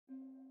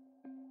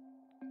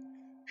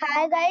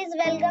Hi guys,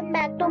 welcome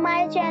back to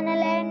my channel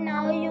and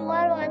now you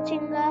are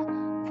watching a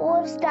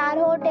 4-star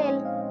hotel.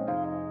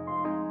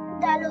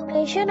 The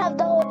location of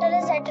the hotel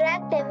is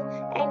attractive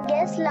and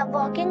guests love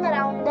walking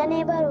around the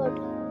neighborhood.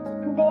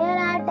 There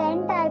are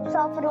 10 types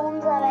of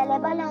rooms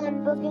available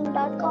on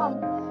booking.com.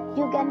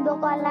 You can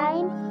book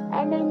online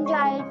and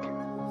enjoy it.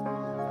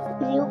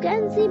 You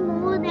can see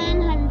more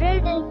than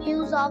 100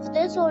 reviews of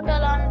this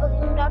hotel on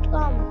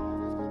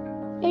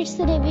booking.com. Its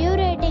review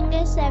rating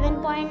is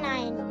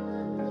 7.9.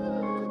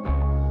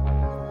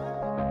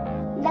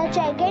 The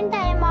check-in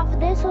time of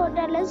this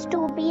hotel is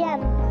 2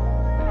 p.m.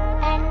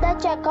 and the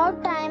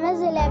checkout time is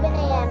 11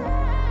 a.m.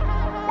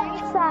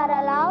 Pets are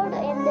allowed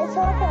in this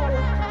hotel.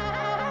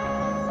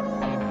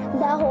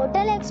 The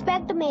hotel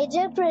accepts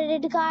major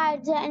credit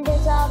cards and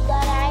reserves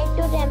the right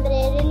to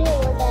temporarily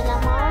hold an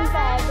amount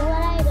prior to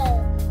arrival.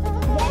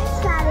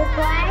 Guests are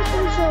required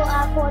to show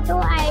a photo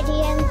ID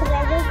and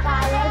credit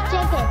card at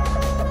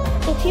check-in.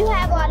 If you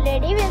have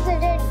already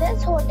visited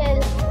this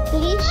hotel,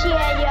 please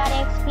share your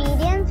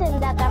experience in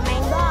the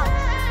comment box.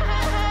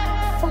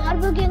 For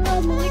booking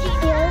or more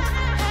details,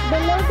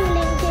 below to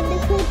link in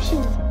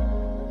description.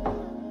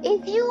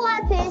 If you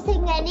are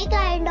facing any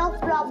kind of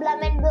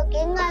problem in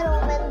booking a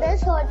room in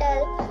this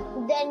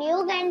hotel, then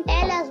you can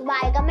tell us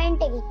by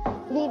commenting.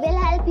 We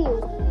will help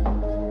you.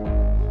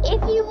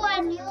 If you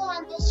are new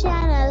on this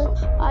channel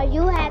or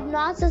you have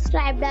not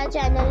subscribed our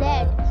channel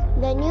yet,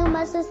 then you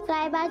must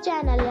subscribe our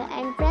channel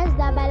and press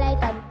the bell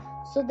icon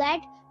so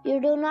that you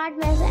do not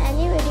miss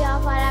any video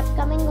of our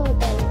upcoming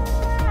hotel.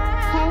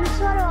 Thanks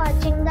for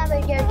watching the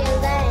video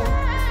till the end.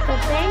 So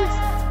friends,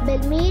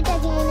 we'll meet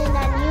again in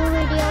a new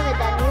video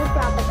with a new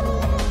property.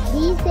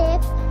 Be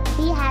safe,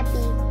 be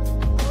happy.